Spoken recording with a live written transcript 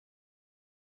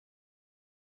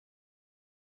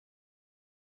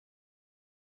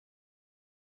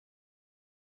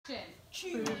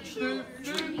Facial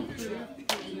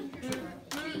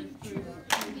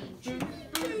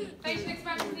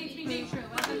expressions need to be neutral.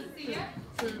 When I see it,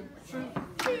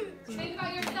 think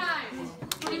about your sound.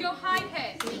 Can you go high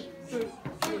pitch?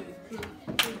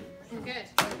 Good.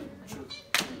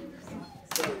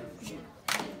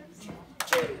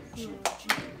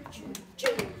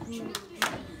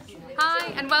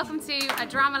 Hi and welcome to a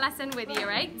drama lesson with Year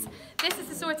 8. This is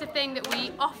the sort of thing that we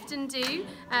often do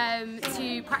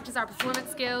to practice our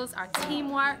performance skills, our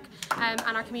teamwork and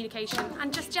our communication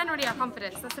and just generally our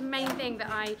confidence. That's the main thing that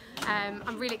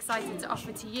I'm really excited to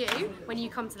offer to you when you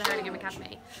come to the Hurlingham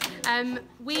Academy.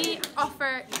 We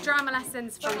offer drama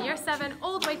lessons from Year 7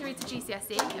 all the way through to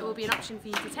GCSE. It will be an option for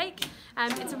you to take.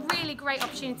 It's a really great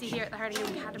opportunity here at the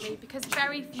Hurlingham Academy because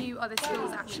very few other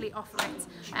schools actually offer it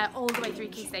all the way through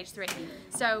Key Stage 3.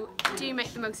 So do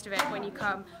make the most of it when you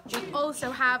come. We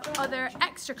also have other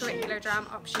extracurricular drama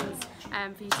options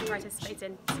for you to participate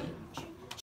in too.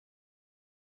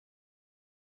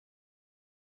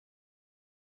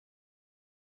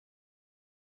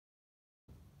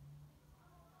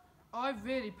 I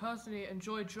really personally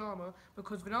enjoy drama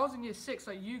because when I was in Year 6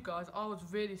 like you guys, I was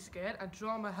really scared and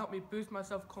drama helped me boost my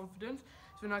self-confidence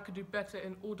so then I could do better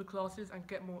in all the classes and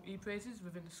get more E-praises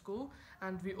within the school.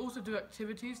 And we also do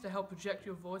activities to help project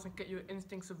your voice and get your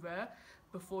instincts aware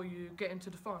before you get into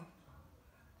the fun.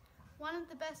 One of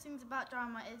the best things about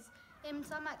drama is in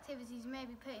some activities you may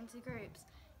be put into groups.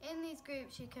 In these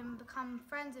groups you can become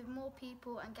friends with more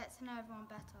people and get to know everyone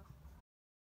better.